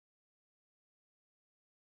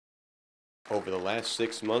Over the last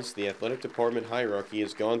 6 months, the athletic department hierarchy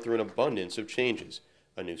has gone through an abundance of changes.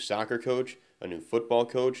 A new soccer coach, a new football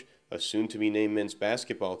coach, a soon-to-be-named men's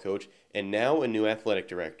basketball coach, and now a new athletic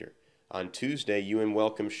director. On Tuesday, UM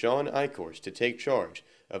welcomed Shawn Eichorst to take charge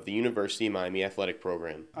of the University of Miami athletic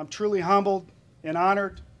program. I'm truly humbled and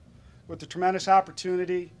honored with the tremendous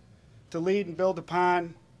opportunity to lead and build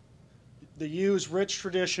upon the U's rich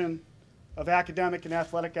tradition of academic and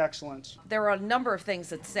athletic excellence. There are a number of things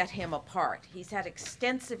that set him apart. He's had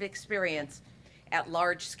extensive experience at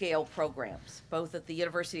large-scale programs, both at the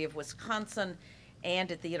University of Wisconsin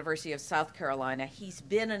and at the University of South Carolina. He's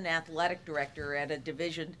been an athletic director at a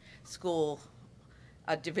Division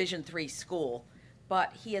III school,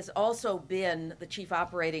 but he has also been the chief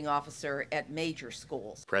operating officer at major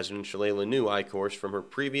schools. President Shalala knew Eichorst from her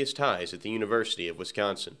previous ties at the University of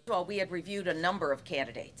Wisconsin. Well, we had reviewed a number of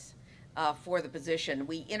candidates for the position.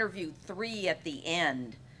 We interviewed 3 at the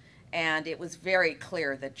end, and it was very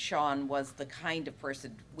clear that Shawn was the kind of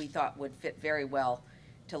person we thought would fit very well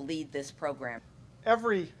to lead this program.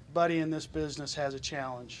 Everybody in this business has a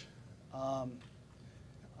challenge.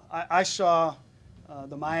 I saw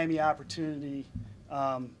the Miami opportunity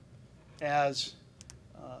as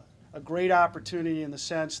a great opportunity in the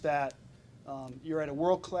sense that you're at a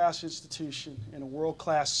world-class institution in a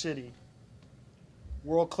world-class city,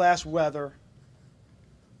 world-class weather,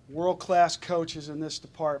 world-class coaches in this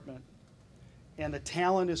department, and the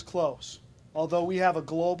talent is close. Although we have a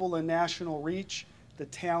global and national reach, the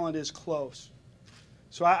talent is close.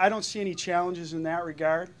 So I don't see any challenges in that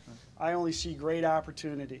regard. I only see great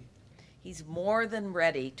opportunity. He's more than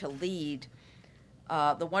ready to lead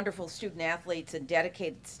the wonderful student athletes and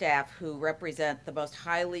dedicated staff who represent the most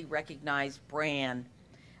highly recognized brand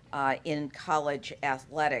in college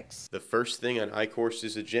athletics. The first thing on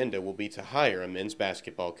Eichorst's agenda will be to hire a men's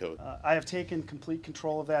basketball coach. I have taken complete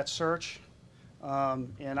control of that search,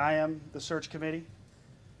 and I am the search committee.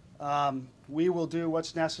 We will do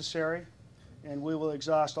what's necessary, and we will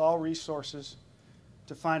exhaust all resources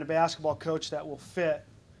to find a basketball coach that will fit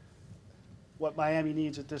what Miami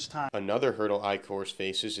needs at this time. Another hurdle Eichorst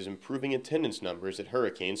faces is improving attendance numbers at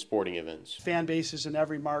Hurricane sporting events. Fan bases in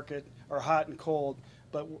every market are hot and cold,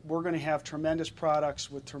 but we're going to have tremendous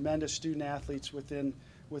products with tremendous student athletes within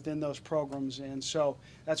those programs. And so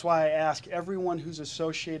that's why I ask everyone who's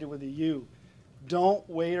associated with the U, don't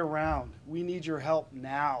wait around. We need your help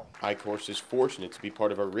now. Eichorst is fortunate to be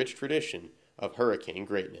part of a rich tradition of Hurricane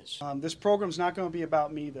greatness. This program's not going to be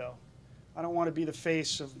about me, though. I don't want to be the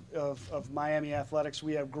face of Miami athletics.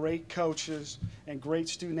 We have great coaches and great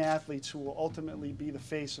student athletes who will ultimately be the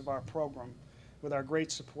face of our program with our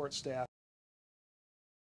great support staff.